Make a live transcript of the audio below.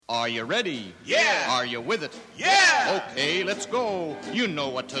Are you ready? Yeah! Are you with it? Yeah! Okay, let's go. You know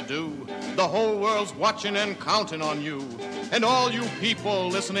what to do. The whole world's watching and counting on you. And all you people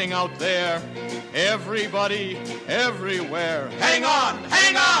listening out there, everybody, everywhere, hang on,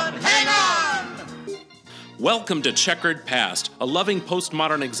 hang on, hang on! Welcome to Checkered Past, a loving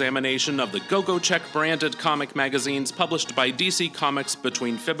postmodern examination of the Go-Go Check branded comic magazines published by DC Comics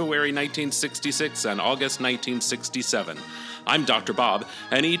between February 1966 and August 1967. I'm Dr. Bob,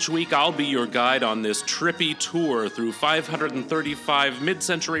 and each week I'll be your guide on this trippy tour through 535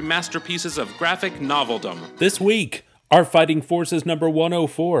 mid-century masterpieces of graphic noveldom. This week, Our Fighting Forces number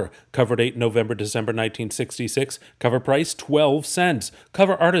 104, cover date November-December 1966, cover price 12 cents,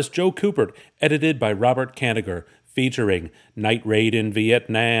 cover artist Joe Kubert, edited by Robert Kanigher, featuring Night Raid in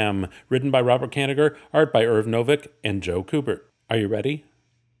Vietnam, written by Robert Kanigher, art by Irv Novick and Joe Kubert. Are you ready?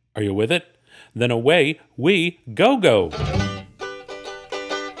 Are you with it? Then away we go-go!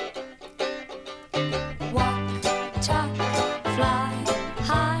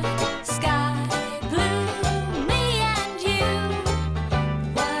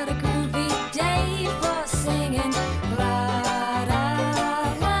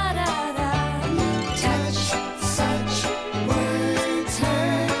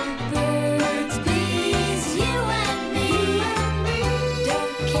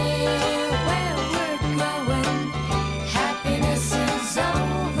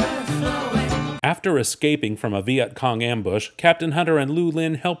 After escaping from a Viet Cong ambush, Captain Hunter and Lu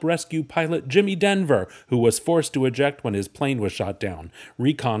Lin help rescue pilot Jimmy Denver, who was forced to eject when his plane was shot down.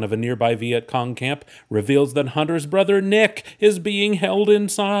 Recon of a nearby Viet Cong camp reveals that Hunter's brother Nick is being held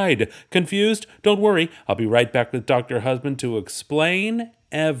inside. Confused? Don't worry, I'll be right back with Dr. Husband to explain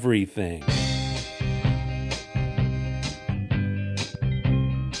everything.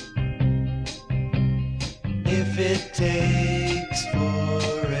 If it takes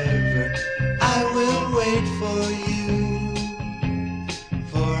forever, I will wait for you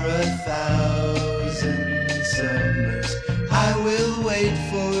for 1,000 summers. I will wait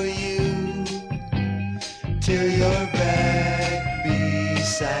for you till you're back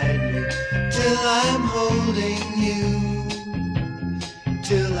beside me, till I'm holding you,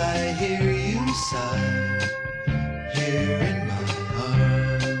 till I hear you sigh here in my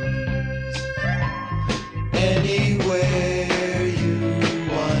arms. Anywhere you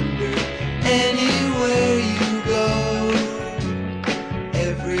wander, anywhere you go,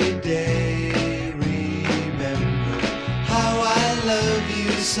 every day remember how I love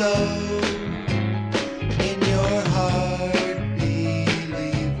you so. In your heart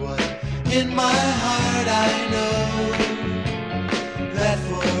believe what in my heart I know, that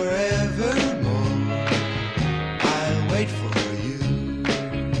forevermore I'll wait for you.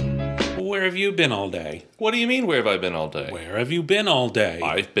 Where have you been all day? What do you mean, where have I been all day? Where have you been all day?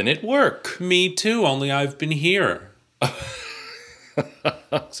 I've been at work. Me too, only I've been here.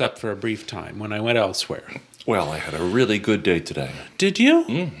 Except for a brief time when I went elsewhere. Well, I had a really good day today. Did you?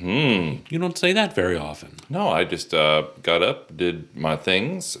 Mm-hmm. You don't say that very often. No, I just got up, did my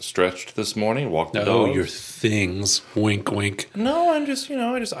things, stretched this morning, walked the dog. Oh, your things. Wink, wink. No, I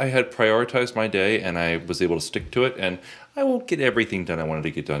had prioritized my day, and I was able to stick to it, and I won't get everything done I wanted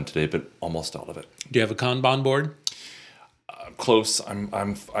to get done today, but almost all of it. Do you have a Kanban board? Close.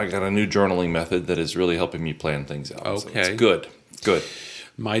 I got a new journaling method that is really helping me plan things out. Okay. So it's good.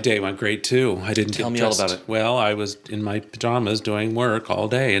 My day went great too. I didn't Tell me all about it. Well, I was in my pajamas doing work all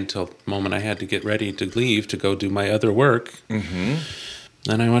day until the moment I had to get ready to leave to go do my other work. Mm-hmm.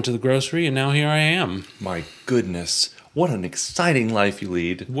 Then I went to the grocery, and now here I am. My goodness. What an exciting life you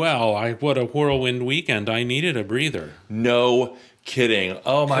lead. Well, what a whirlwind weekend. I needed a breather. No kidding.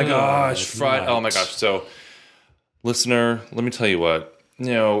 Oh my gosh. Friday. Oh my gosh. So, listener, let me tell you what.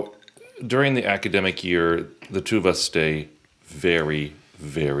 During the academic year, the two of us stay very,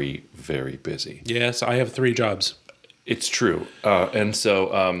 very, very busy. Yes, I have 3 jobs. It's true. And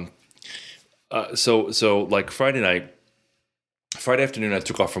so like Friday afternoon, I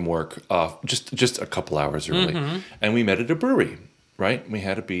took off from work, just a couple hours early, and we met at a brewery, right? We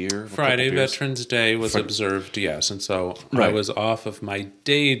had a beer. Friday, Veterans Day was observed, yes, and so right. I was off of my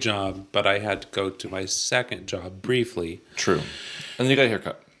day job, but I had to go to my second job briefly. True. And then you got a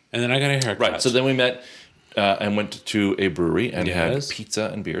haircut. Right, so then we met and went to a brewery and had pizza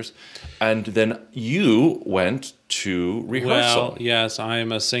and beers. And then you went to rehearsal. Well, yes, I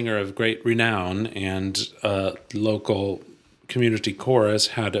am a singer of great renown, and local community chorus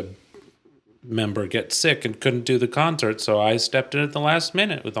had a member get sick and couldn't do the concert, so I stepped in at the last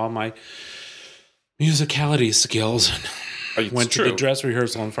minute with all my musicality skills and went to the dress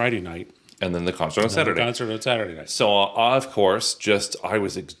rehearsal on Friday night. and then the concert on Saturday. Concert on Saturday night. So, of course,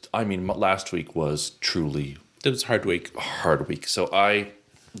 last week was truly It was a hard week. hard week. So I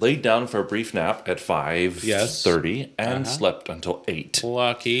laid down for a brief nap at 5:30 and slept until 8.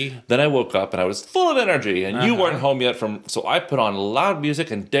 Lucky. Then I woke up and I was full of energy, and you weren't home yet so I put on loud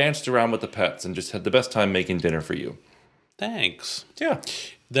music and danced around with the pets and just had the best time making dinner for you. Thanks. Yeah.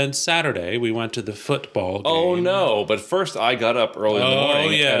 Then Saturday, we went to the football game. Oh, no. But first I got up early in the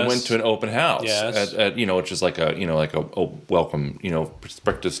morning and went to an open house at which is like a welcome,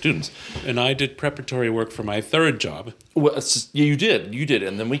 prospective students. And I did preparatory work for my third job. Well, you did.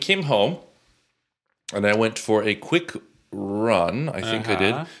 And then we came home and I went for a quick run. I think I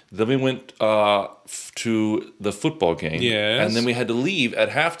did. Then we went to the football game. Yes. And then we had to leave at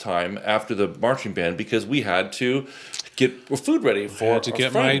halftime after the marching band because we had to get food ready for to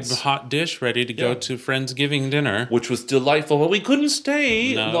get friends. my hot dish ready to go to Friendsgiving dinner. Which was delightful, but we couldn't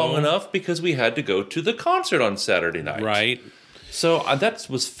stay long enough because we had to go to the concert on Saturday night. Right. So that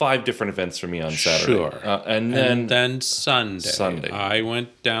was 5 different events for me on Saturday. Sure. And then Sunday. I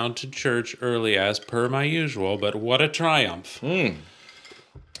went down to church early as per my usual, but what a triumph.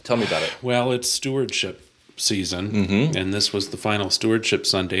 Tell me about it. Well, it's stewardship season, and this was the final stewardship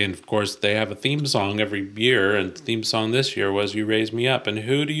Sunday, and of course they have a theme song every year, and the theme song this year was You Raise Me Up. And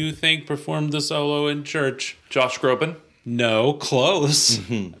who do you think performed the solo in church? Josh Groban? No, close.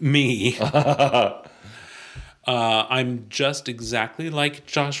 Me. I'm just exactly like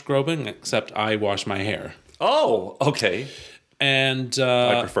Josh Groban, except I wash my hair. Oh, okay. And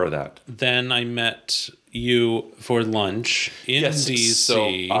I prefer that. Then I met you for lunch in DC. So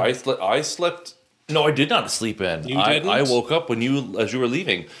I slept. No, I did not sleep in. You didn't? I woke up as you were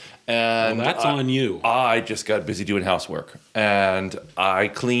leaving. And that's on you. I just got busy doing housework. And I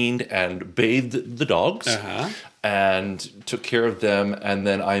cleaned and bathed the dogs. And took care of them. And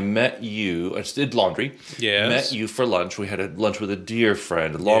then I met you. I just did laundry. Yes. Met you for lunch. We had a lunch with a dear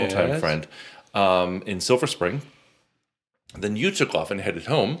friend, a longtime friend, in Silver Spring. Then you took off and headed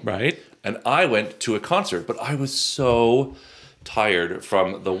home. Right. And I went to a concert. But I was so tired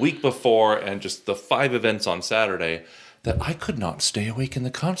from the week before and just the 5 events on Saturday that I could not stay awake in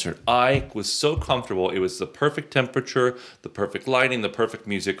the concert. I was so comfortable. It was the perfect temperature, the perfect lighting, the perfect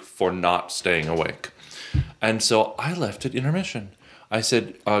music for not staying awake. And so I left at intermission. I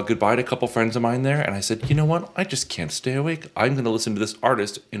said goodbye to a couple friends of mine there, and I said, you know what? I just can't stay awake. I'm going to listen to this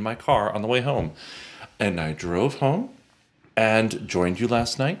artist in my car on the way home. And I drove home and joined you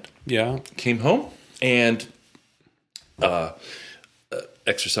last night. Yeah. Came home and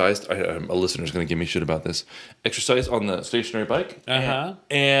exercised. A listener's going to give me shit about this. Exercised on the stationary bike.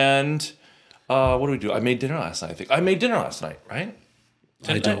 And what do we do? I made dinner last night, I think. I made dinner last night, right?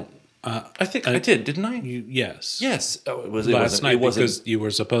 I don't. I think I did, didn't I? Yes. Yes. Oh, it was last night because you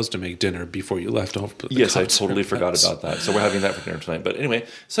were supposed to make dinner before you left home. Yes, I totally forgot about that. So we're having that for dinner tonight. But anyway,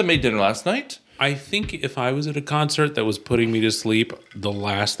 so I made dinner last night. I think if I was at a concert that was putting me to sleep, the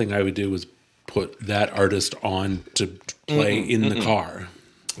last thing I would do was put that artist on to play in the car.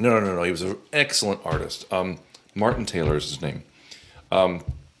 No. He was an excellent artist. Martin Taylor is his name.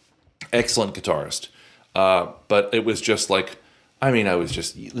 Excellent guitarist. But it was just like,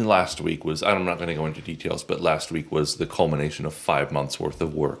 last week was, I'm not going to go into details, but last week was the culmination of 5 months worth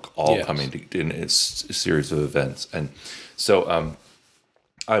of work, all coming in a series of events. And so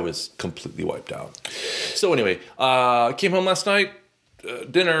I was completely wiped out. So anyway, came home last night,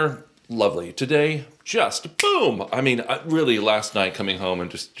 dinner, lovely. Today, just boom. Really last night coming home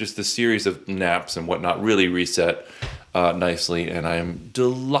and just the series of naps and whatnot really reset nicely. And I am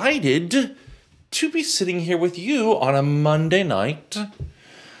delighted to be sitting here with you on a Monday night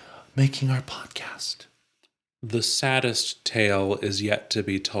making our podcast. The saddest tale is yet to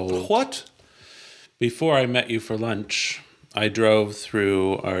be told. What? Before I met you for lunch, I drove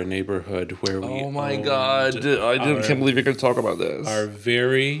through our neighborhood where we Oh my God. Can't believe you're going to talk about this. Our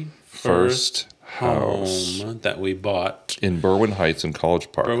very first home that we bought. In Berwyn Heights in College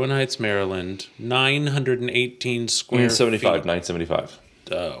Park. Berwyn Heights, Maryland. 918 square 975.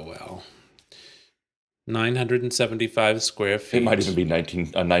 Oh, well. 975 square feet. It might even be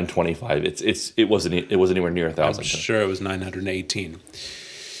 925. It wasn't anywhere near 1,000. I'm sure it was 918.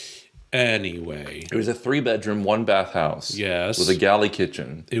 Anyway, it was a 3-bedroom, 1-bath house. Yes, with a galley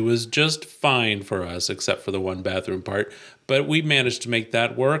kitchen. It was just fine for us, except for the 1-bathroom part. But we managed to make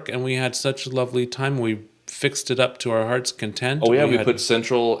that work, and we had such a lovely time. We fixed it up to our heart's content. Oh, yeah, we put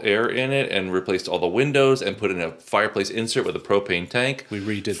central air in it and replaced all the windows and put in a fireplace insert with a propane tank. We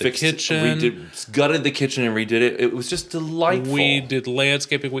redid the kitchen. Gutted the kitchen and redid it. It was just delightful. We did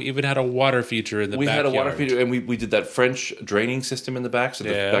landscaping. We even had a water feature in the backyard. We had a water feature, and we did that French draining system in the back so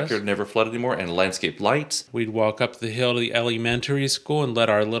the backyard never flooded anymore, and landscape lights. We'd walk up the hill to the elementary school and let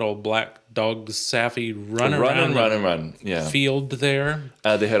our little black dog Safi run around. Yeah. Field there.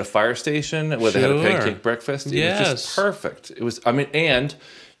 They had a fire station where they had a pancake breakfast. It was just perfect. It was, and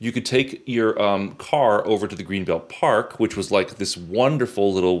you could take your car over to the Greenbelt Park, which was like this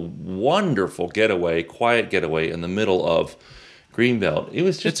wonderful quiet getaway in the middle of Greenbelt. It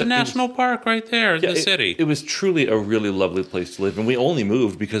was just it's a national park right there in the city. It was truly a really lovely place to live, and we only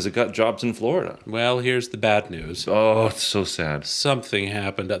moved because it got jobs in Florida. Well, here's the bad news. Oh, it's so sad. Something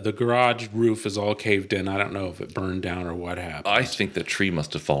happened. The garage roof is all caved in. I don't know if it burned down or what happened. I think the tree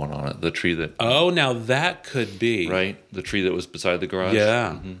must have fallen on it. The tree that... Oh, now that could be. Right? The tree that was beside the garage? Yeah.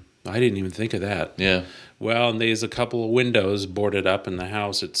 Mm-hmm. I didn't even think of that. Yeah. Well, and there's a couple of windows boarded up in the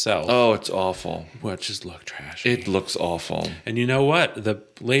house itself. Oh, it's awful. Well, it just looked trashy. It looks awful. And you know what? The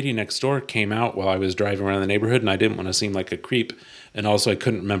lady next door came out while I was driving around the neighborhood, and I didn't want to seem like a creep. And also, I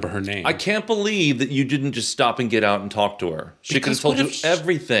couldn't remember her name. I can't believe that you didn't just stop and get out and talk to her. She could have told you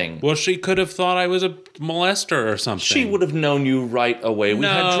everything. Well, she could have thought I was a molester or something. She would have known you right away. We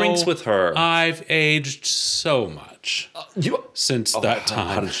had drinks with her. I've aged so much since that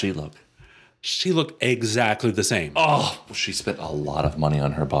time. How did she look? She looked exactly the same. Oh, she spent a lot of money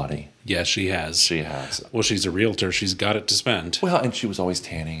on her body. Yes, she has. She has. Well, she's a realtor. She's got it to spend. Well, and she was always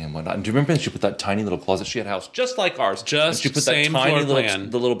tanning and whatnot. And do you remember she put that tiny little closet? She had a house just like ours. Just and she put same that tiny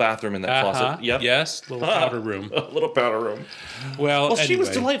the little bathroom in that closet. Yep. Yes, little powder room. Little powder room. Well, she was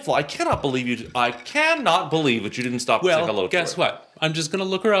delightful. I cannot believe that you didn't stop to say hello to her. Well, guess what? I'm just going to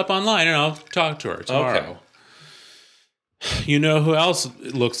look her up online and I'll talk to her tomorrow. Okay. You know who else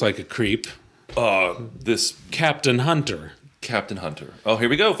looks like a creep? This Captain Hunter. Captain Hunter. Oh, here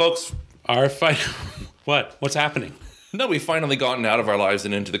we go, folks. Our fight. What? What's happening? No, we've finally gotten out of our lives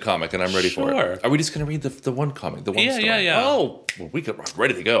and into the comic, and I'm ready for it. Are we just going to read the one comic, the one story? Yeah. Oh, well, we're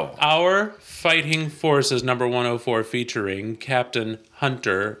ready to go. Our Fighting Forces number 104 featuring Captain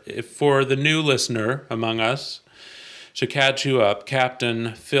Hunter. For the new listener among us, to catch you up,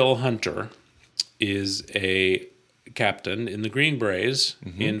 Captain Phil Hunter is a captain in the Green Berets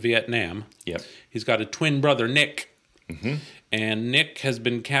in Vietnam. Yep. He's got a twin brother, Nick. Mm-hmm. And Nick has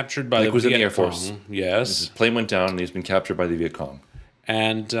been captured by Nick was in the Air Force. Yes. His plane went down and he's been captured by the Viet Cong.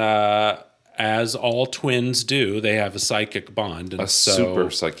 And as all twins do, they have a psychic bond. And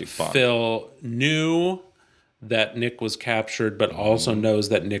super psychic bond. Phil knew that Nick was captured, but also knows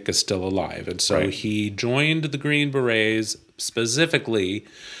that Nick is still alive. And so he joined the Green Berets specifically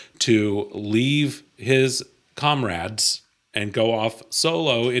to leave his comrades and go off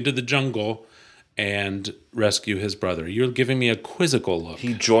solo into the jungle and rescue his brother. You're giving me a quizzical look.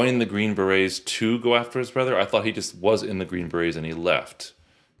 He joined the Green Berets to go after his brother? I thought he just was in the Green Berets and he left.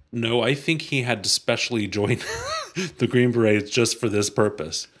 No, I think he had to specially join the Green Berets just for this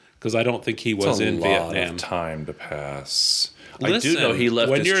purpose, because I don't think he was in Vietnam. It's a lot of time to pass. Listen, I do know he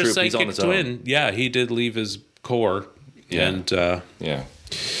left his troop. He's on his own. Yeah, he did leave his corps. Yeah. And,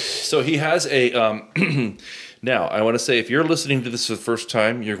 So he has a... Now, I want to say, if you're listening to this for the first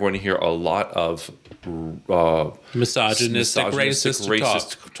time, you're going to hear a lot of misogynistic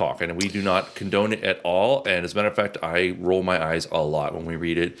racist talk, and we do not condone it at all. And as a matter of fact, I roll my eyes a lot when we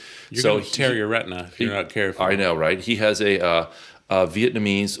read it. You're going to tear your retina if you're not careful. I know, right? He has a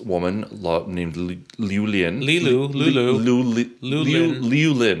Vietnamese woman named Lu Lin. Lu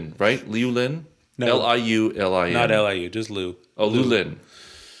Lin, right? Lu Lin? No. Liulin. Not Liu, just Lu. Oh, Lu Lin.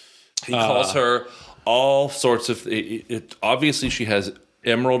 He calls her all sorts of... obviously, she has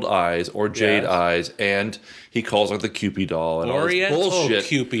emerald eyes or jade eyes, and he calls her the Cupid doll. And Oriental all this bullshit.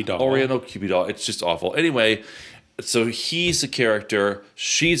 Cupid doll. Oriental Cupid doll. It's just awful. Anyway, so he's a character,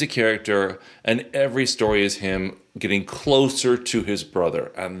 she's a character, and every story is him getting closer to his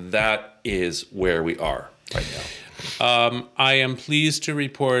brother. And that is where we are right now. I am pleased to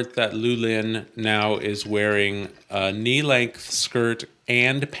report that Lu Lin now is wearing a knee-length skirt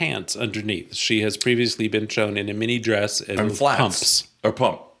and pants underneath. She has previously been shown in a mini dress and flats. pumps. Or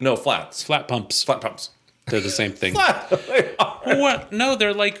pump. No, flats. Flat pumps. Flat pumps. They're the same thing. They are. What? No,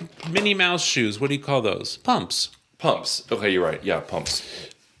 they're like Minnie Mouse shoes. What do you call those? Pumps. Pumps. Okay, you're right. Yeah, pumps.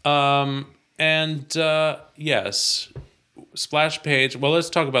 Yes. Splash page. Well, let's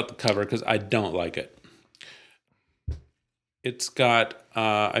talk about the cover because I don't like it. It's got,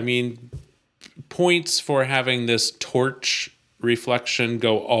 points for having this torch reflection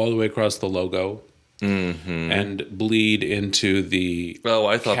go all the way across the logo. and bleed into the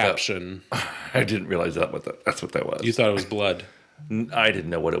I thought caption. I didn't realize that's what that was. You thought it was blood. I didn't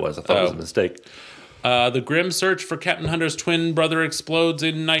know what it was. I thought it was a mistake. The grim search for Captain Hunter's twin brother explodes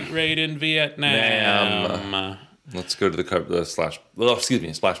in night raid in Vietnam. Let's go to the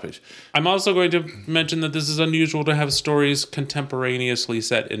splash page. I'm also going to mention that this is unusual to have stories contemporaneously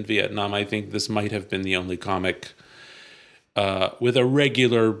set in Vietnam. I think this might have been the only comic with a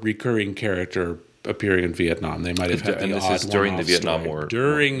regular recurring character appearing in Vietnam. They might have had the odd during the Vietnam War.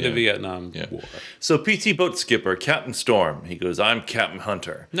 During the Vietnam War. So PT boat skipper, Captain Storm, he goes, I'm Captain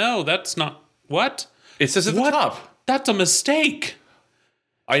Hunter. No, that's not... What? It says at the top. That's a mistake.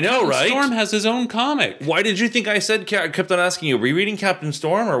 I know, right? Storm has his own comic. Why did you think I said, kept on asking you, were you reading Captain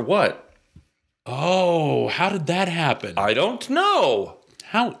Storm or what? Oh, how did that happen? I don't know.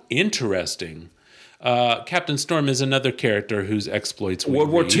 How interesting. Captain Storm is another character whose exploits we World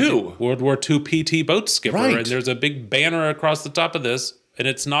War read. II. World War II PT boat skipper. Right. And there's a big banner across the top of this, and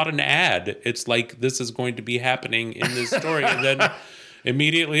it's not an ad. It's like this is going to be happening in this story. And then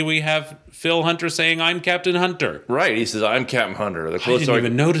immediately we have Phil Hunter saying, I'm Captain Hunter. Right. He says, I'm Captain Hunter. I didn't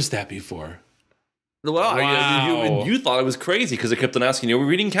even notice that before. Well, Wow. you thought it was crazy because I kept on asking you, were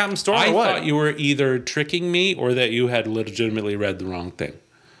we reading Captain Storm I or what? thought you were either tricking me or that you had legitimately read the wrong thing.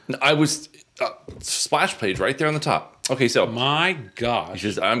 I was... splash page right there on the top. Okay, so... My He gosh.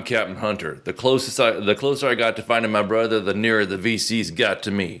 says, I'm Captain Hunter. The closer I got to finding my brother, the nearer the VCs got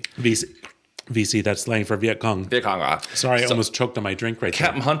to me. VC, that's slang for Viet Cong. Viet Cong. Sorry, I almost choked on my drink right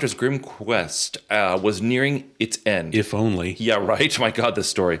Captain Hunter's grim quest was nearing its end. there. If only. Yeah, right? My God, this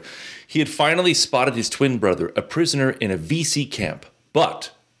story. He had finally spotted his twin brother, a prisoner in a VC camp.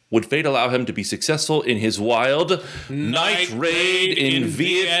 But would fate allow him to be successful in his wild night raid in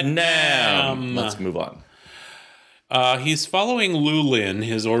Vietnam? Let's move on. He's following Lu Lin,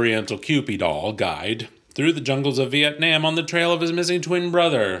 his Oriental Cupid doll guide, through the jungles of Vietnam on the trail of his missing twin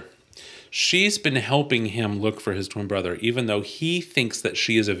brother. She's been helping him look for his twin brother, even though he thinks that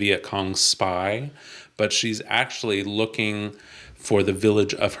she is a Viet Cong spy, but she's actually looking for the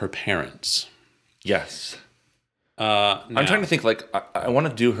village of her parents. Yes. I'm trying to think, like, I want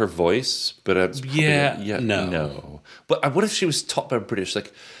to do her voice, but it's probably, no. But what if she was taught by British,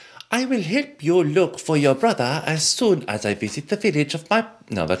 like, I will help you look for your brother as soon as I visit the village of my...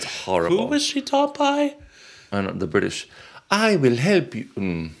 No, that's horrible. Who was she taught by? I don't know, the British. I will help you.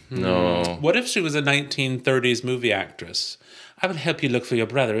 No. What if she was a 1930s movie actress? I will help you look for your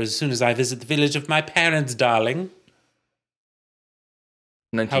brother as soon as I visit the village of my parents, darling.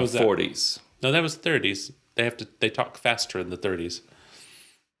 1940s. No, that was 30s. They talk faster in the 30s.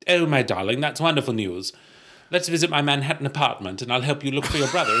 Oh, my darling, that's wonderful news. Let's visit my Manhattan apartment, and I'll help you look for your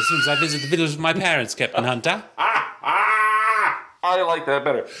brother as soon as I visit the village of my parents, Captain Hunter. I like that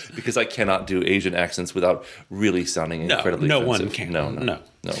better. Because I cannot do Asian accents without really sounding incredibly No offensive. one can. No,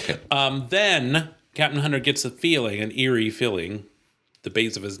 okay. Then Captain Hunter gets a feeling, an eerie feeling, the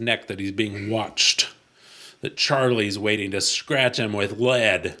base of his neck, that he's being watched. That Charlie's waiting to scratch him with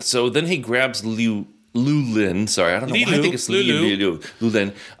lead. So then he grabs Lu Lin. Sorry, I don't know why I think it's Lu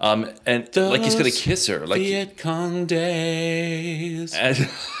Lin. And like he's gonna kiss her. Like Viet Cong days. and,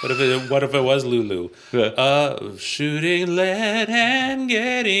 What if it was Lulu? Shooting lead and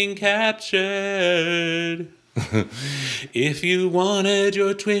getting captured. If you wanted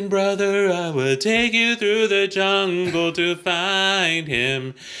your twin brother, I would take you through the jungle to find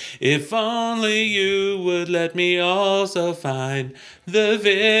him. If only you would let me also find the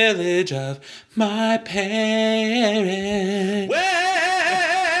village of my parents.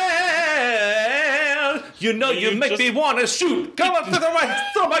 well, you know you make me want to shoot. Come up to the right,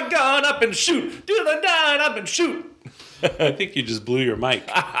 throw my gun up and shoot. Do the gun up and shoot. I think you just blew your mic.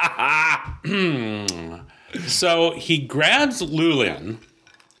 So he grabs Lu Lin,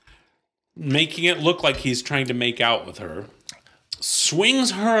 making it look like he's trying to make out with her,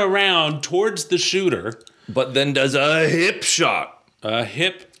 swings her around towards the shooter. But then does a hip shot. A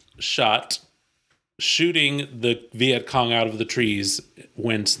hip shot, shooting the Viet Cong out of the trees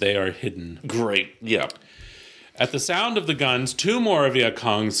whence they are hidden. Great, yeah. At the sound of the guns, two more Viet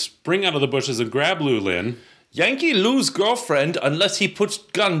Cong spring out of the bushes and grab Lu Lin. Yankee Lou's girlfriend unless he puts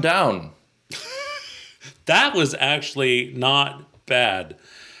gun down. That was actually not bad.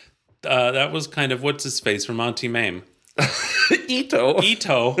 That was kind of what's his face from Auntie Mame. Ito.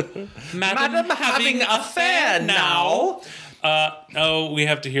 Madam having a affair now. We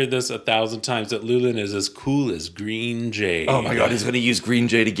have to hear this 1,000 times, that Lu Lin is as cool as Green Jade. Oh my God, he's going to use Green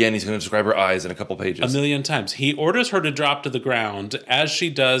Jade again. He's going to describe her eyes in a couple pages. 1,000,000 times. He orders her to drop to the ground. As she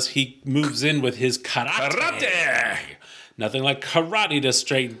does, he moves in with his karate. Nothing like karate to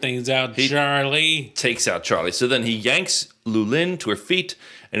straighten things out, Charlie. Takes out Charlie. So then he yanks Lu Lin to her feet,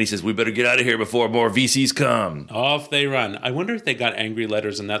 and he says, we better get out of here before more VCs come. Off they run. I wonder if they got angry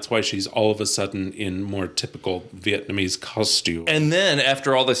letters, and that's why she's all of a sudden in more typical Vietnamese costume. And then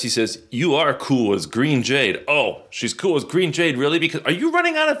after all this, he says, you are cool as green jade. Oh, she's cool as green jade, really? Because are you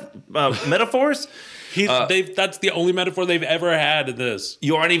running out of metaphors? That's the only metaphor they've ever had in this.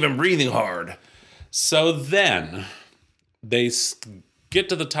 You aren't even breathing hard. So then they get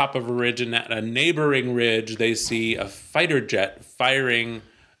to the top of a ridge, and at a neighboring ridge, they see a fighter jet firing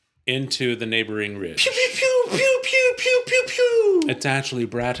into the neighboring ridge. Pew, pew, pew, pew, pew, pew, pew, pew. It's actually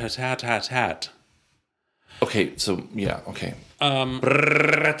brat-tat-tat-tat. Okay, so, yeah, okay.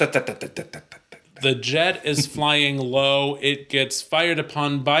 The jet is flying low. It gets fired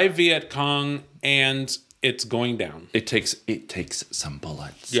upon by Viet Cong, and it's going down. It takes some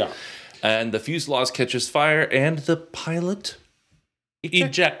bullets. Yeah. And the fuselage catches fire, and the pilot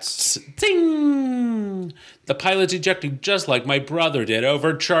ejects. Ding! The pilot's ejecting just like my brother did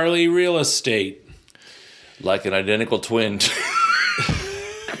over Charlie Real Estate. Like an identical twin.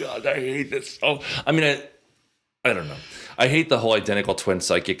 God, I hate this. I mean, I don't know. I hate the whole identical twin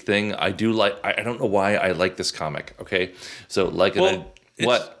psychic thing. I do like. I don't know why I like this comic. Okay, so like what?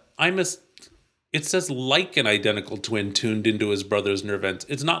 It says like an identical twin tuned into his brother's nerve ends.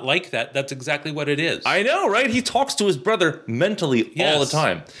 It's not like that. That's exactly what it is. I know, right? He talks to his brother mentally all the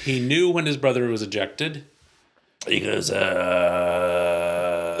time. He knew when his brother was ejected. He goes,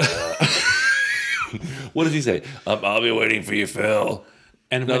 what does he say? I'll be waiting for you, Phil.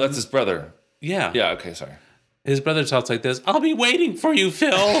 And no, that's his brother. Yeah. Yeah, okay, sorry. His brother talks like this. I'll be waiting for you,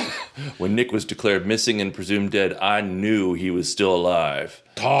 Phil. When Nick was declared missing and presumed dead, I knew he was still alive.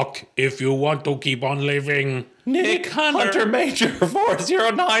 Talk if you want to keep on living. Nick Hunter Major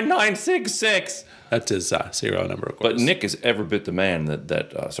 409966. That's his serial number, of course. But Nick is every bit the man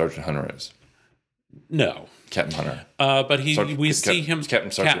that Sergeant Hunter is. No. Captain Hunter. But we see him...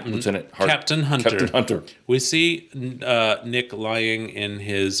 Captain Sergeant Lieutenant Hart. Captain Hunter. Captain Hunter. We see Nick lying in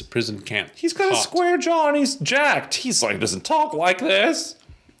his prison camp. He's got a square jaw and he's jacked. He's like, doesn't talk like this.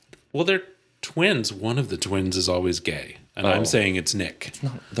 Well, they're twins. One of the twins is always gay. And I'm saying it's Nick.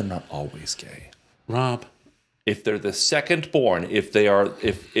 They're not always gay. Rob. If they're the second born, if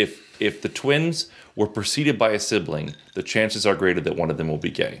the twins were preceded by a sibling, the chances are greater that one of them will be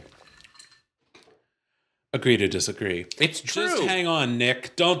gay. Agree to disagree. It's true. Just hang on,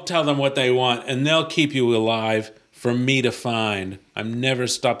 Nick. Don't tell them what they want, and they'll keep you alive for me to find. I'm never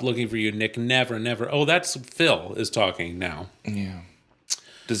stopped looking for you, Nick. Never, never. Oh, that's Phil is talking now. Yeah.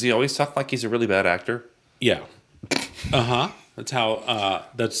 Does he always talk like he's a really bad actor? Yeah. Uh-huh. That's how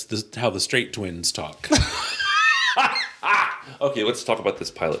how the straight twins talk. Okay, let's talk about this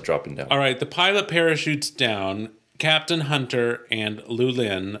pilot dropping down. All right, the pilot parachutes down. Captain Hunter and Lu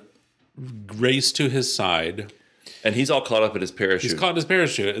Lin race to his side. And he's all caught up in his parachute. He's caught in his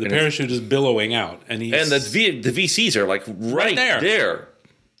parachute. The parachute is billowing out. And the VCs are like right there.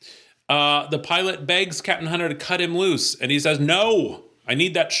 The pilot begs Captain Hunter to cut him loose. And he says, no, I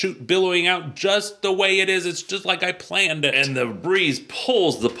need that chute billowing out just the way it is. It's just like I planned it. And the breeze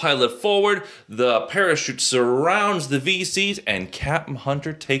pulls the pilot forward. The parachute surrounds the VCs. And Captain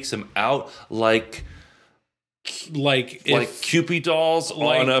Hunter takes him out like Cupid dolls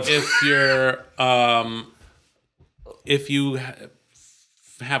on a... If you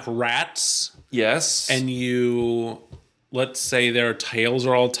have rats, yes, and you, let's say their tails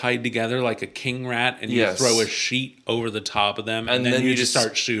are all tied together like a king rat, and you throw a sheet over the top of them, and then you just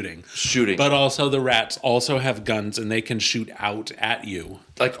start shooting. But also the rats also have guns, and they can shoot out at you.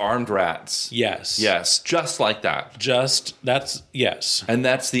 Like armed rats. Yes. Yes, just like that. Yes. And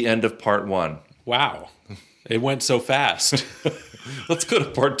that's the end of part 1. Wow. It went so fast. Let's go to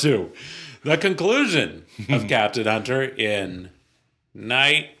part 2. The conclusion of Captain Hunter in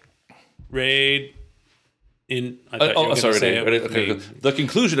Night Raid in... The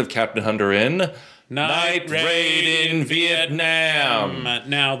conclusion of Captain Hunter in Night Raid in Vietnam.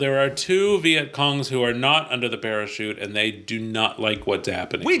 Now, there are 2 Viet Congs who are not under the parachute, and they do not like what's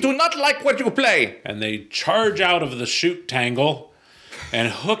happening. We do not like what you play. And they charge out of the chute tangle and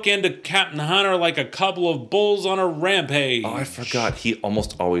hook into Captain Hunter like a couple of bulls on a rampage. Oh, I forgot. He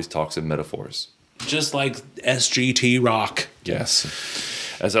almost always talks in metaphors. Just like SGT Rock.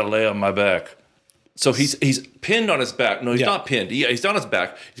 Yes. As I lay on my back. So he's pinned on his back. No, he's not pinned. He's on his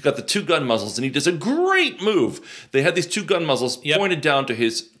back. He's got the 2 gun muzzles, and he does a great move. They had these 2 gun muzzles pointed down to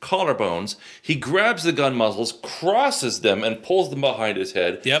his collarbones. He grabs the gun muzzles, crosses them, and pulls them behind his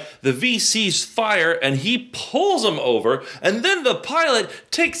head. Yep. The VCs fire, and he pulls them over, and then the pilot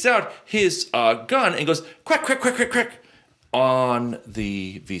takes out his gun and goes, quack, quack, quack, quack, quack. on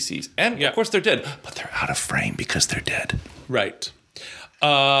the VCs. And, of course, they're dead. But they're out of frame because they're dead. Right.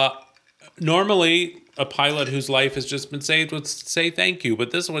 Normally, a pilot whose life has just been saved would say thank you.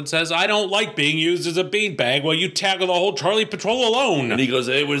 But this one says, I don't like being used as a beanbag while you tackle the whole Charlie Patrol alone. And he goes,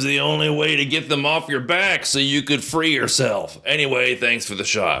 it was the only way to get them off your back so you could free yourself. Anyway, thanks for the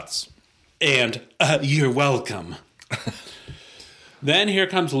shots. And you're welcome. Then here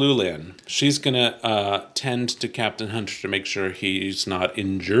comes Lu Lin. She's going to tend to Captain Hunter to make sure he's not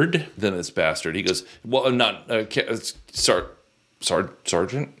injured. Then this bastard, he goes, well, not,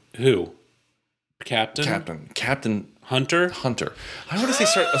 Sergeant? Who? Captain Hunter? I want to say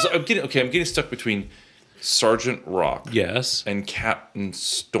I'm getting stuck between Sergeant Rock. Yes. And Captain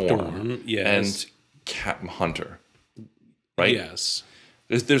Storm. Yes. And Captain Hunter. Right? Yes.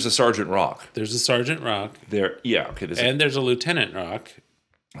 There's a Sergeant Rock. There's a Sergeant Rock. There's a Lieutenant Rock.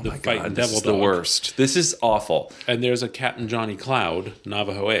 Oh my God, this is the worst. This is awful. And there's a Captain Johnny Cloud,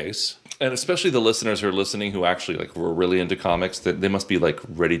 Navajo Ace. And especially the listeners who are listening who actually were really into comics, that they must be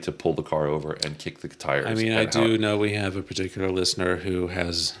ready to pull the car over and kick the tires. I mean, I do know we have a particular listener who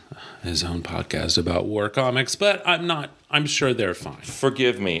has his own podcast about war comics, but I'm sure they're fine.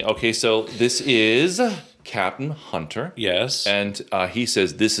 Forgive me. Okay, so this is Captain Hunter. Yes. And he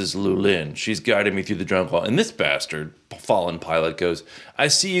says, this is Lu Lin. She's guiding me through the jungle. And this bastard, fallen pilot, goes, I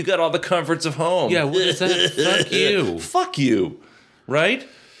see you got all the comforts of home. Yeah, what is that? Fuck you. Fuck you. Right?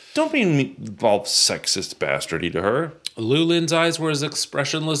 Don't be all sexist bastardy to her. Lu Lin's eyes were as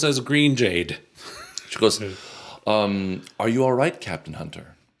expressionless as green jade. She goes, are you all right, Captain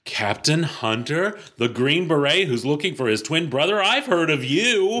Hunter? Captain Hunter? The Green Beret who's looking for his twin brother? I've heard of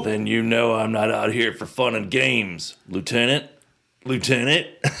you. Then you know I'm not out here for fun and games. Lieutenant?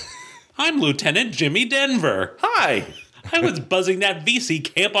 I'm Lieutenant Jimmy Denver. Hi. I was buzzing that VC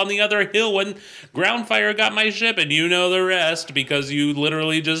camp on the other hill when ground fire got my ship, and you know the rest because you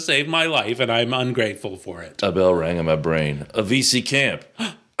literally just saved my life, and I'm ungrateful for it. A bell rang in my brain. A VC camp.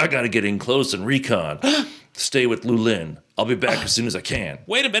 I gotta get in close and recon. Stay with Lu Lin. I'll be back as soon as I can.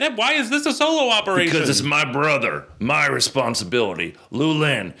 Wait a minute, why is this a solo operation? Because it's my brother. My responsibility. Lu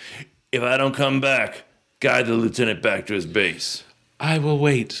Lin. If I don't come back, guide the lieutenant back to his base. I will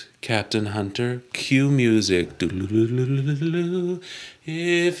wait, Captain Hunter. Cue music.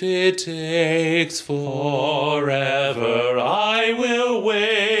 If it takes forever, I will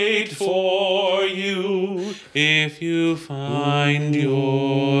wait for you. If you find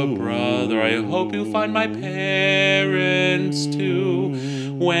your brother, I hope you find my parents too.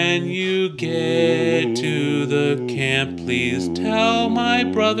 When you get to the camp, please tell my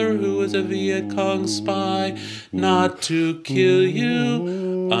brother, who is a Viet Cong spy, not to kill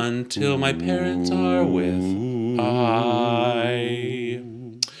you until my parents are with I.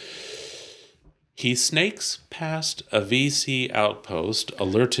 He snakes past a VC outpost,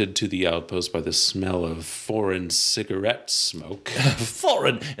 alerted to the outpost by the smell of foreign cigarette smoke.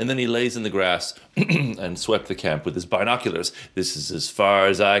 Foreign! And then he lays in the grass and swept the camp with his binoculars. This is as far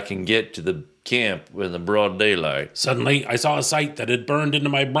as I can get to the camp in the broad daylight. Suddenly, I saw a sight that had burned into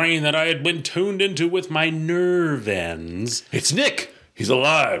my brain that I had been tuned into with my nerve ends. It's Nick! He's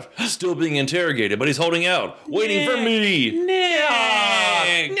alive, still being interrogated, but he's holding out, waiting for me.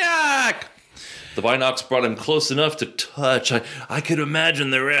 Nick! Nick! The binocs brought him close enough to touch. I could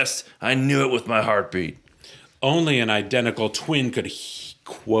imagine the rest. I knew it with my heartbeat. Only an identical twin could,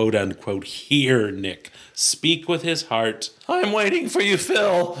 quote-unquote, hear Nick speak with his heart. I'm waiting for you,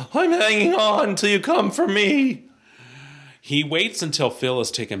 Phil. I'm hanging on till you come for me. He waits until Phil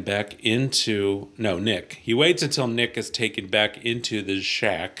is taken back into... No, Nick. He waits until Nick is taken back into the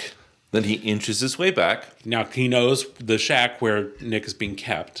shack. Then he inches his way back. Now, he knows the shack where Nick is being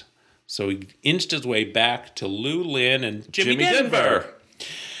kept. So he inched his way back to Lu Lin and Jimmy Denver.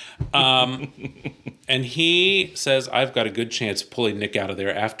 And he says, I've got a good chance of pulling Nick out of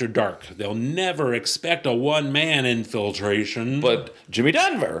there after dark. They'll never expect a one-man infiltration. But Jimmy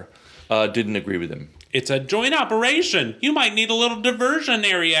Denver didn't agree with him. It's a joint operation. You might need a little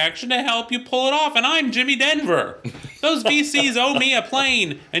diversionary action to help you pull it off, and I'm Jimmy Denver. Those VCs owe me a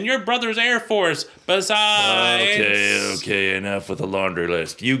plane, and your brother's Air Force. Besides... Okay, enough with the laundry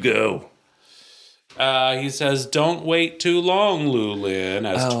list. You go. He says, don't wait too long, Lu Lin,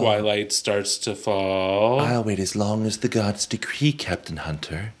 as twilight starts to fall. I'll wait as long as the gods decree, Captain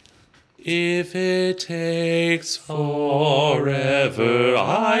Hunter. If it takes forever,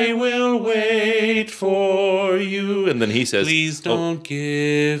 I will wait for you. And then he says, please don't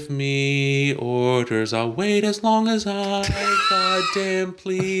give me orders. I'll wait as long as I goddamn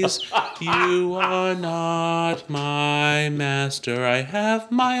please. You are not my master. I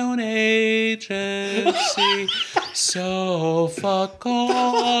have my own agency. So fuck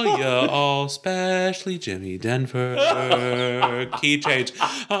all y'all, especially Jimmy Denver. Key change.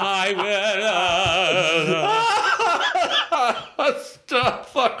 I will. Stop.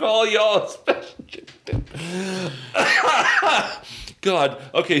 Fuck all y'all, especially Jimmy Denver. God.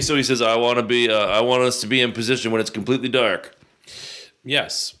 Okay, so he says, I want us to be in position when it's completely dark.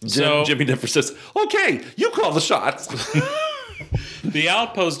 Yes. Jimmy Denver says, okay, you call the shots. The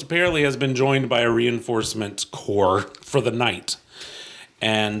outpost apparently has been joined by a reinforcement corps for the night.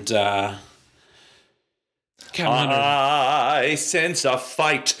 And, I sense a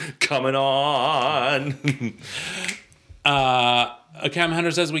fight coming on. Captain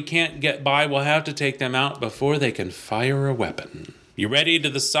Hunter says we can't get by. We'll have to take them out before they can fire a weapon. You ready to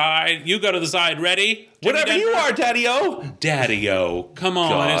the side? You go to the side. Ready? Whatever you are, Daddy-O. Daddy-O. Come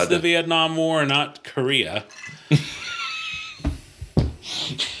on. God. It's the Vietnam War, not Korea.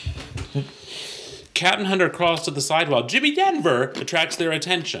 Captain Hunter crawls to the side while Jimmy Denver attracts their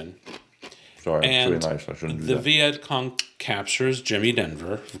attention. Sorry, And it's really nice. I shouldn't do the that. Viet Cong captures Jimmy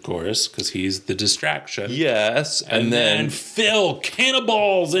Denver, of course, because he's the distraction. Yes, And then Phil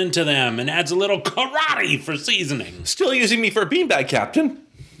cannonballs into them and adds a little karate for seasoning. still using me for a beanbag, Captain.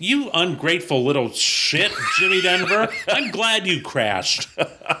 You ungrateful little shit, Jimmy Denver. I'm glad you crashed.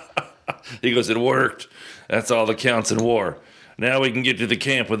 He goes, it worked. That's all that counts in war. Now we can get to the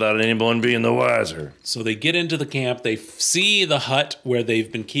camp without anyone being the wiser. So they get into the camp. They see the hut where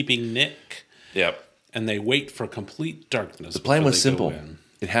they've been keeping Nick. Yep. And they wait for complete darkness. The plan was simple.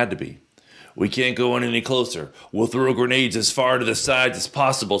 It had to be. We can't go in any closer. We'll throw grenades as far to the sides as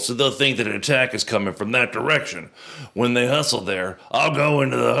possible so they'll think that an attack is coming from that direction. When they hustle there, I'll go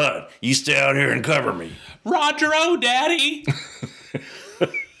into the hut. You stay out here and cover me. Roger, oh, daddy.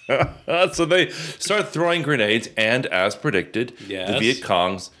 So they start throwing grenades, and as predicted, Yes. the Viet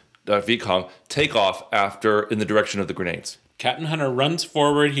Cong take off in the direction of the grenades. Captain Hunter runs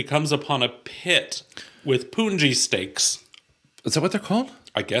forward. He comes upon a pit with punji steaks. Is that what they're called?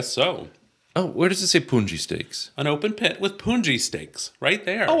 I guess so. Oh, where does it say punji steaks? An open pit with punji steaks right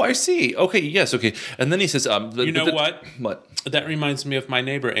there. Oh, I see. Okay, yes, okay. And then he says, You know what? What? That reminds me of my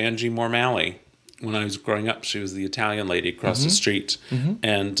neighbor, Angie Mormalley. When I was growing up, she was the Italian lady across the street.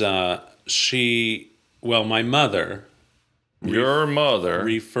 And my mother. Your mother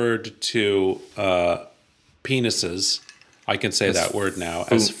referred to penises. I can say that word now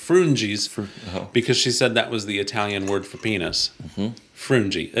as frungies because she said that was the Italian word for penis.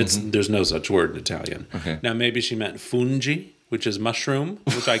 Frungi. There's no such word in Italian. Okay. Now maybe she meant fungi, which is mushroom,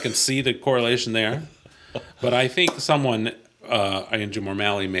 which I can see the correlation there. But I think someone, Angie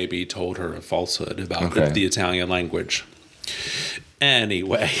Mormalley, maybe told her a falsehood about the Italian language.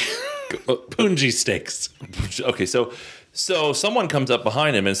 Anyway, punji steaks. Okay, so someone comes up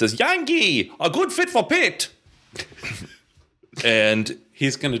behind him and says, Yankee, a good fit for pit. And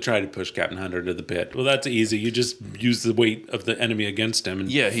he's going to try to push Captain Hunter to the pit. Well, that's easy. You just use the weight of the enemy against him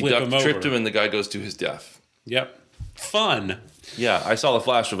and he flip him over. tripped him, and the guy goes to his death. Yep. Fun. Yeah, I saw the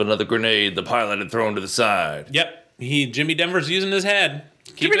flash of another grenade the pilot had thrown to the side. Yep. Jimmy Denver's using his head.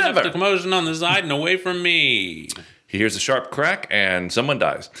 Keeping up the commotion on the side and away from me. He hears a sharp crack, and someone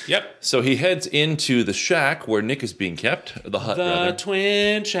dies. Yep. So he heads into the shack where Nick is being kept. The hut, rather. The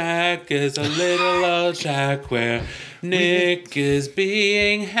twin shack is a little old shack where Nick is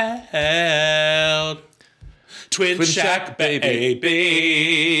being held. Twin shack,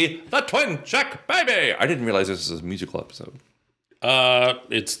 baby. The twin shack, baby. I didn't realize this was a musical episode.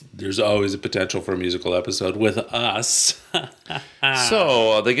 There's always a potential for a musical episode with us.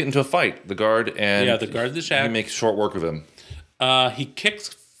 So they get into a fight. The guard of the shack. He makes short work of him. He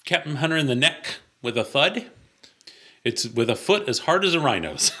kicks Captain Hunter in the neck with a thud. It's with a foot as hard as a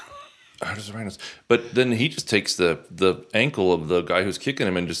rhino's. Hard as a rhino's. But then he just takes the ankle of the guy who's kicking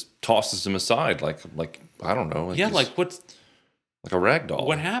him and just tosses him aside like I don't know. Like a rag doll.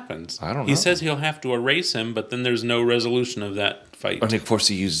 What happens? I don't know. He says he'll have to erase him, but then there's no resolution of that fight. And of course,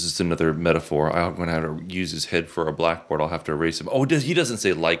 he uses another metaphor. I'm going to have to use his head for a blackboard. I'll have to erase him. Oh, he doesn't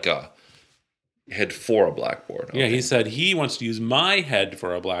say like a head for a blackboard. Okay. Yeah, he said he wants to use my head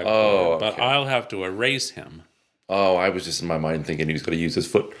for a blackboard, but I'll have to erase him. Oh, I was just in my mind thinking he was going to use his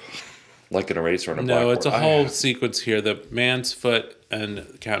foot like an eraser on a blackboard. No, it's a whole sequence here. The man's foot,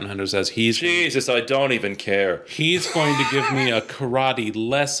 and Captain Hunter says Jesus, I don't even care. He's going to give me a karate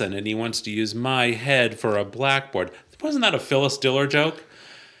lesson, and he wants to use my head for a blackboard. Wasn't that a Phyllis Diller joke?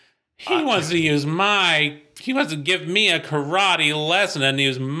 He wants to give me a karate lesson and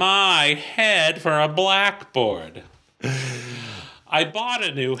use my head for a blackboard. I bought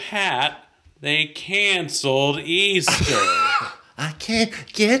a new hat. They canceled Easter. I can't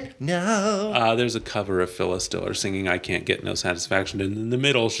get no. There's a cover of Phyllis Diller singing I Can't Get No Satisfaction. And in the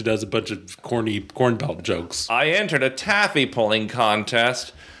middle, she does a bunch of corny corn belt jokes. I entered a taffy pulling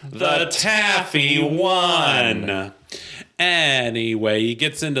contest. The taffy won. Anyway, he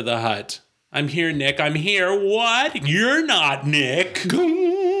gets into the hut. I'm here, Nick. I'm here. What? You're not Nick.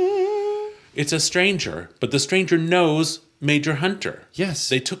 It's a stranger, but the stranger knows Major Hunter. Yes.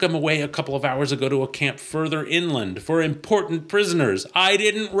 They took him away a couple of hours ago to a camp further inland for important prisoners I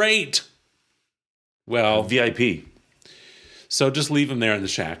didn't rate. Well, VIP. So just leave him there in the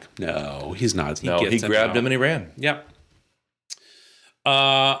shack. No, he's not. He grabbed him and he ran. Yep.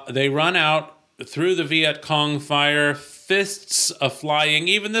 They run out through the Viet Cong fire, fists a-flying.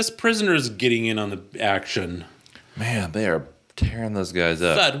 Even this prisoner's getting in on the action. Man, they are tearing those guys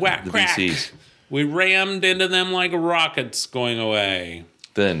up. Thud, whack, the crack. VCs. We rammed into them like rockets going away.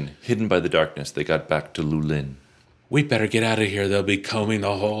 Then, hidden by the darkness, they got back to Lu Lin. We better get out of here. They'll be combing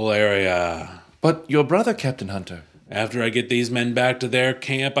the whole area. But your brother, Captain Hunter. After I get these men back to their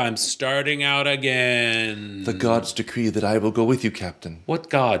camp, I'm starting out again. The gods decree that I will go with you, Captain. What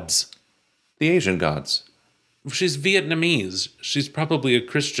gods? The Asian gods. She's Vietnamese. She's probably a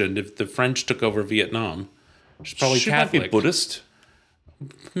Christian if the French took over Vietnam. She's probably Catholic. She might be Buddhist.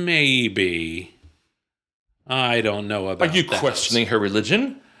 Maybe. I don't know about that. Are you questioning her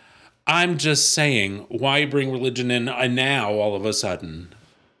religion? I'm just saying, why bring religion in now all of a sudden?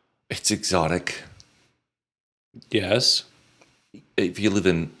 It's exotic. Yes. If you live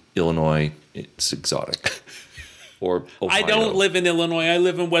in Illinois, it's exotic. Or Ohio. I don't live in Illinois. I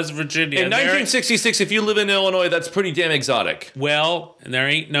live in West Virginia. In 1966, if you live in Illinois, that's pretty damn exotic. Well, there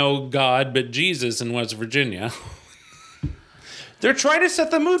ain't no God but Jesus in West Virginia. They're trying to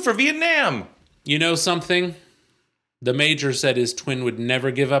set the mood for Vietnam. You know something? The Major said his twin would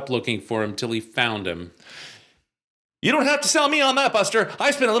never give up looking for him till he found him. You don't have to sell me on that, Buster. I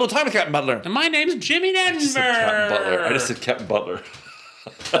spent a little time with Captain Butler. And my name's Jimmy Denver. I just said Captain Butler.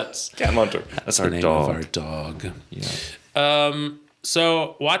 That's Captain Hunter. That's the our name dog. of our dog. Yeah.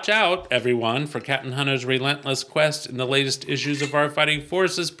 So watch out, everyone, for Captain Hunter's relentless quest in the latest issues of Our Fighting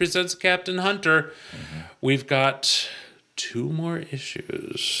Forces presents Captain Hunter. Mm-hmm. We've got 2 more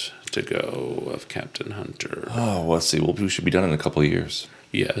issues to go of Captain Hunter. Oh, let's see. Well, we should be done in a couple of years.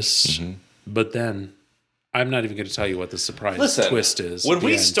 Yes. Mm-hmm. But then, I'm not even going to tell you what the surprise twist is. When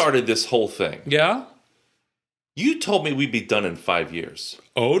we started this whole thing, yeah, you told me we'd be done in 5 years.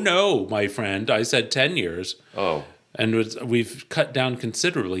 Oh, no, my friend. I said 10 years. Oh. And we've cut down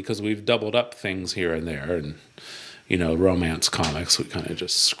considerably because we've doubled up things here and there. And, you know, romance comics, we kind of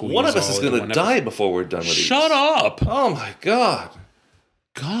just squeeze. One of us is going to die before we're done with these. Shut up. Oh, my God.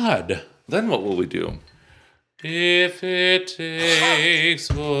 God. Then what will we do? If it takes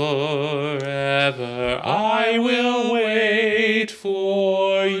forever, I will wait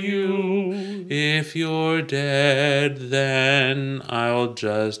for you. If you're dead, then I'll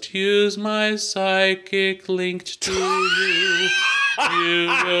just use my psychic linked to you. You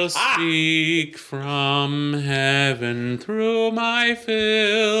will speak from heaven through my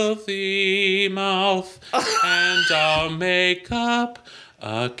filthy mouth, and I'll make up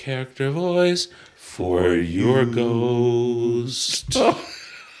a character voice for your ghost.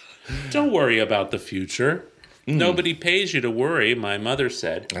 Don't worry about the future. Nobody pays you to worry, my mother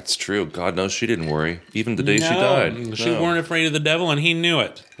said. That's true. God knows she didn't worry. Even the day she died. She weren't afraid of the devil, and he knew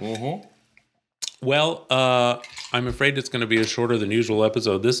it. Mm-hmm. Well, I'm afraid it's going to be a shorter than usual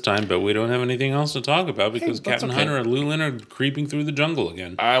episode this time, but we don't have anything else to talk about because Captain Hunter and Lu Lin are creeping through the jungle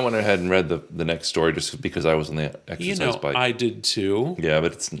again. I went ahead and read the next story just because I was on the exercise bike. I did too. Yeah,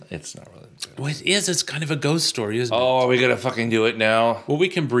 but it's not really good. Well, it is. It's kind of a ghost story, isn't it? Oh, are we going to fucking do it now? Well, we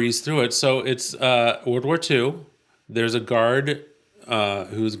can breeze through it. So it's World War II. There's a guard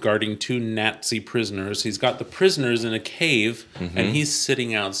who's guarding 2 Nazi prisoners. He's got the prisoners in a cave, and he's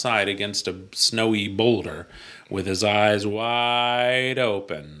sitting outside against a snowy boulder with his eyes wide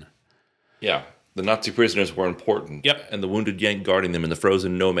open. Yeah. The Nazi prisoners were important. Yep. And the wounded Yank guarding them in the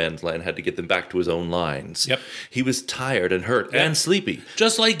frozen no man's land had to get them back to his own lines. Yep. He was tired and hurt and sleepy.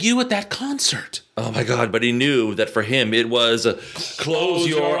 Just like you at that concert. Oh my God, but he knew that for him it was close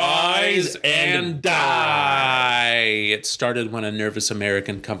your eyes and die. It started when a nervous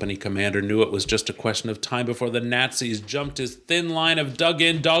American company commander knew it was just a question of time before the Nazis jumped his thin line of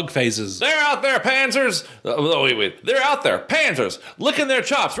dug-in dog faces. They're out there, Panzers! Wait. They're out there, Panzers, licking their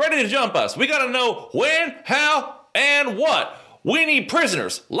chops, ready to jump us. We gotta know when, how, and what. We need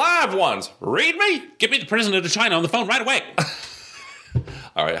prisoners, live ones. Read me? Get me the prisoner to China on the phone right away.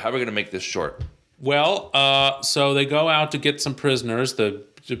 All right, how are we gonna make this short? Well, so they go out to get some prisoners, the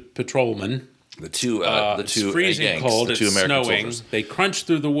patrolmen, The two It's freezing Yanks, cold. the two It's American snowing. soldiers. They crunch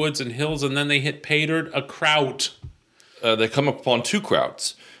through the woods and hills, and then they hit Patered, a Kraut. They come upon two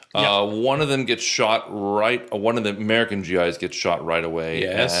Krauts. One of them gets shot one of the American GIs gets shot right away.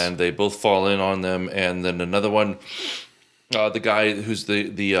 Yes. And they both fall in on them. And then another one, the guy who's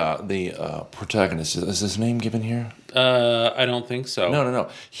the protagonist, is his name given here? I don't think so. No.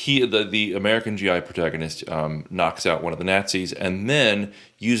 The American GI protagonist knocks out one of the Nazis and then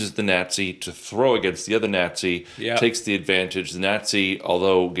uses the Nazi to throw against the other Nazi, takes the advantage. The Nazi,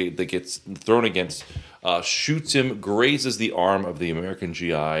 although that gets thrown against, shoots him, grazes the arm of the American GI.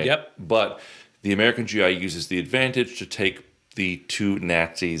 Yep. But the American GI uses the advantage to take the two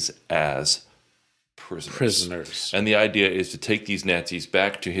Nazis as prisoners. And the idea is to take these Nazis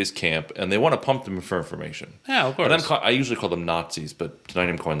back to his camp, and they want to pump them for information. Yeah, of course. And I usually call them Nazis, but tonight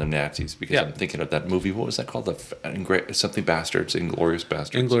I'm calling them Nazis because I'm thinking of that movie. What was that called? Something Bastards, Inglourious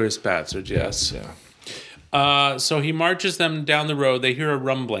Bastards. Inglourious Bastards, yes. Yeah. So he marches them down the road. They hear a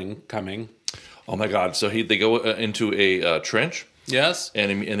rumbling coming. Oh my God! So they go into a trench. Yes.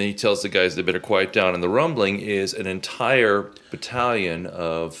 And then he tells the guys they better quiet down. And the rumbling is an entire battalion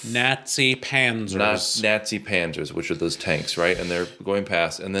of Nazi panzers. Nazi panzers, which are those tanks, right? And they're going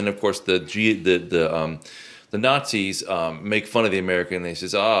past. And then, of course, the Nazis make fun of the American. And they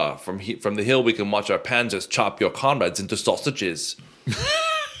says, from the hill we can watch our panzers chop your comrades into sausages.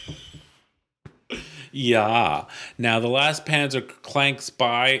 Yeah. Now, the last panzer clanks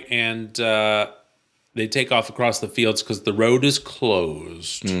by, and they take off across the fields because the road is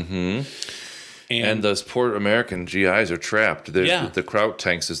closed. Mm-hmm. And those poor American GIs are trapped. The Kraut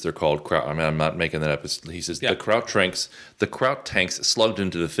tanks, as they're called. I'm not making that up. He says the Kraut tanks slugged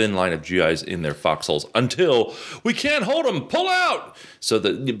into the thin line of GIs in their foxholes until we can't hold them. Pull out. So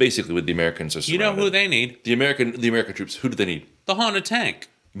basically, with the Americans are surrounded. You know who they need? The American troops. Who do they need? The Honda tank.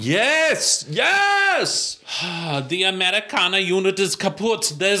 Yes! The Americana unit is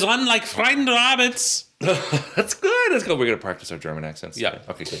kaput. They run like frightened rabbits. That's good. We're going to practice our German accents. Yeah.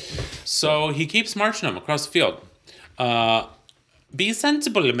 Okay, good. So he keeps marching them across the field. Be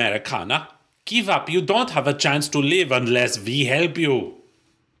sensible, Americana. Give up. You don't have a chance to live unless we help you.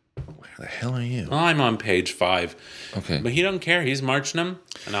 Where the hell are you? I'm on page 5. Okay. But he doesn't care. He's marching them.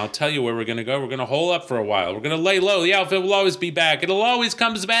 And I'll tell you where we're going to go. We're going to hole up for a while. We're going to lay low. The outfit will always be back. It'll always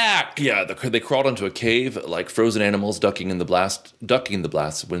comes back. Yeah, they crawled into a cave like frozen animals ducking the blast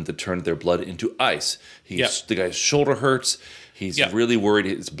when they turned their blood into ice. The guy's shoulder hurts. He's really worried.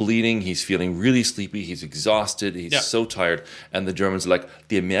 It's bleeding. He's feeling really sleepy. He's exhausted. He's so tired. And the Germans are like,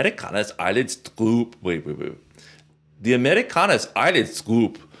 the Amerikaner's eyelids droop. Wait. The Amerikaner's eyelids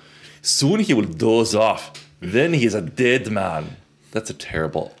droop. Soon he will doze off. Then he is a dead man. That's a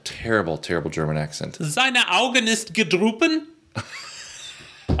terrible, terrible, terrible German accent. Seine Augen ist gedrupen?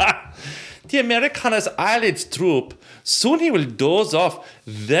 The Amerikaner's eyelids droop. Soon he will doze off.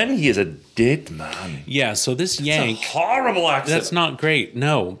 Then he is a dead man. Yeah, so this Yank... That's a horrible accent. That's not great,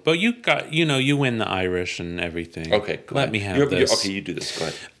 no. But you win the Irish and everything. Okay, Let me have this. Okay, you do this. Go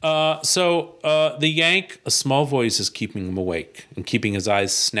ahead. So the Yank, a small voice is keeping him awake and keeping his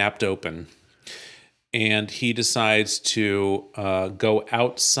eyes snapped open. And he decides to go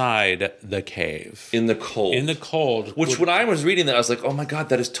outside the cave. In the cold. Which, when I was reading that, I was like, oh my God,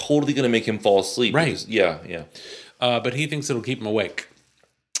 that is totally going to make him fall asleep. Right. Because, yeah. But he thinks it'll keep him awake.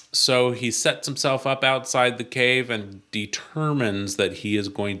 So he sets himself up outside the cave and determines that he is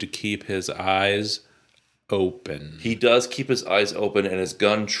going to keep his eyes open. He does keep his eyes open and his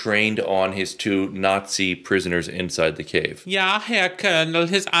gun trained on his two Nazi prisoners inside the cave. Yeah, Herr Colonel,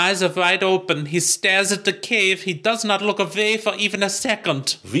 his eyes are wide open. He stares at the cave. He does not look away for even a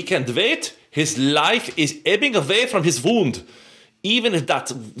second. We can't wait. His life is ebbing away from his wound. Even if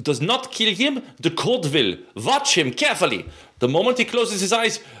that does not kill him, the cold will. Watch him carefully. The moment he closes his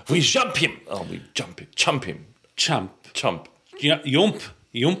eyes, we jump him. Oh, we jump him. Chump him. Chump. Yeah, Yumpin.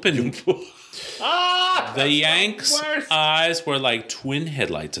 The Yank's eyes were like twin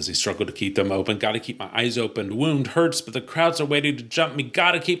headlights as he struggled to keep them open. Gotta keep my eyes open. Wound hurts, but the crowds are waiting to jump me.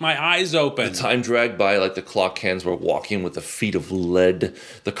 Gotta keep my eyes open. The time dragged by like the clock hands were walking with the feet of lead.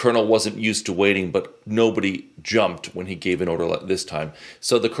 The colonel wasn't used to waiting, but nobody jumped when he gave an order this time.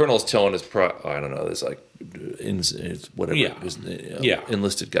 So the colonel's telling his this like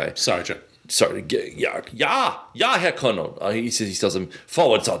enlisted guy. Sergeant. Sorry, Herr Colonel. He tells him,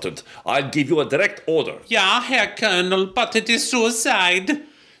 forward, Sergeant. I'll give you a direct order. Yeah, Herr Colonel, but it is suicide.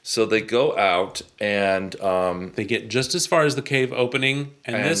 So they go out and they get just as far as the cave opening,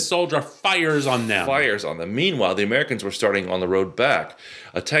 and this soldier fires on them. Meanwhile, the Americans were starting on the road back.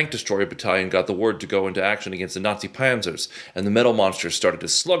 A tank destroyer battalion got the word to go into action against the Nazi panzers, and the metal monsters started to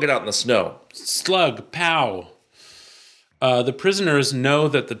slug it out in the snow. Slug, pow. The prisoners know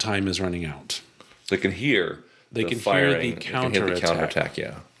that the time is running out. They can hear the counterattack.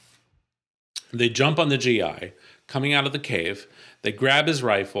 Yeah. They jump on the GI, coming out of the cave. They grab his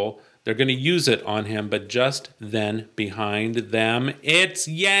rifle. They're going to use it on him, but just then, behind them, it's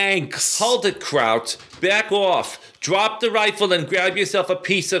Yanks. Hold it, Kraut. Back off. Drop the rifle and grab yourself a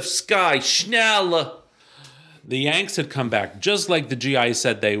piece of sky. Schnell. The Yanks had come back just like the GI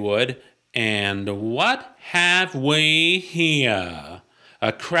said they would. And what have we here?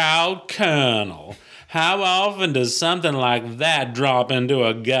 A crowd colonel. How often does something like that drop into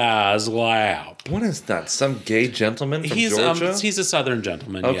a guy's lap? What is that? Some gay gentleman from Georgia? He's a southern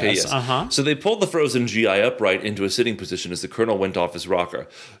gentleman, okay, yes. Uh-huh. So they pulled the frozen GI upright into a sitting position as the colonel went off his rocker.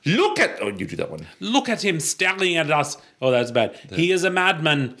 Oh, you do that one. Look at him staring at us. Oh, that's bad. He is a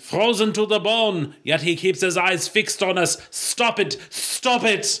madman, frozen to the bone, yet he keeps his eyes fixed on us. Stop it. Stop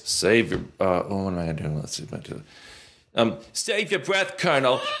it. Save your... what am I doing? Let's see if I do it. Save your breath,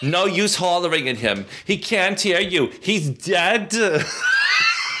 Colonel. No use hollering at him. He can't hear you. He's dead.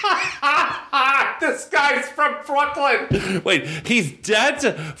 This guy's from Brooklyn. Wait, he's dead?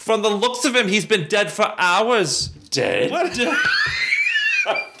 From the looks of him, he's been dead for hours. Dead? What?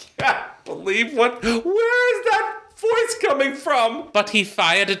 I can't believe what... Where is that voice coming from? But he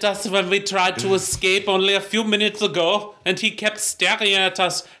fired at us when we tried to escape only a few minutes ago, and he kept staring at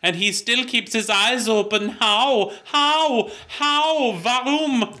us, and he still keeps his eyes open. How?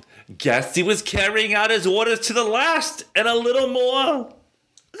 Warum? Guess he was carrying out his orders to the last, and a little more.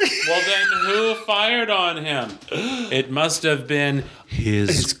 Well, then who fired on him? It must have been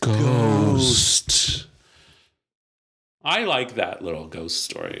his ghost. I like that little ghost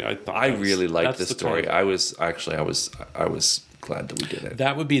story. I really liked this story. I was glad that we did it.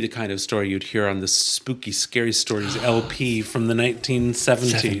 That would be the kind of story you'd hear on the Spooky Scary Stories LP from the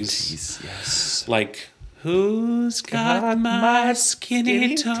 1970s. Yes. Like, who's got my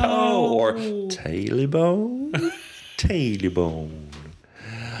skinny toe? Or taily bone? Taily bone.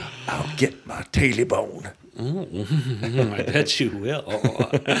 I'll get my taily bone. I bet you will.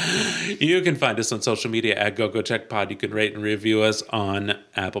 You can find us on social media at GoGoCheckPod. You can rate and review us on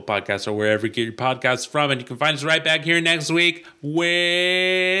Apple Podcasts or wherever you get your podcasts from. And you can find us right back here next week with,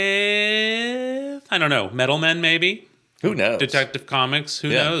 I don't know, Metal Men maybe? Who knows? Detective Comics. Who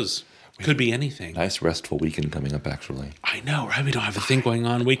knows? Could be anything. Nice restful weekend coming up, actually. I know, right? We don't have a thing going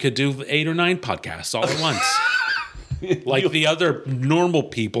on. We could do 8 or 9 podcasts all at once. Like the other normal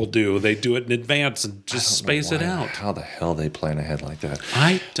people do. They do it in advance and just space it out. How the hell they plan ahead like that?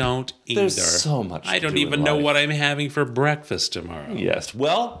 I don't either. There's so much I don't even know what I'm having for breakfast tomorrow. Yes.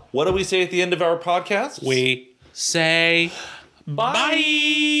 Well, what do we say at the end of our podcast? We say bye.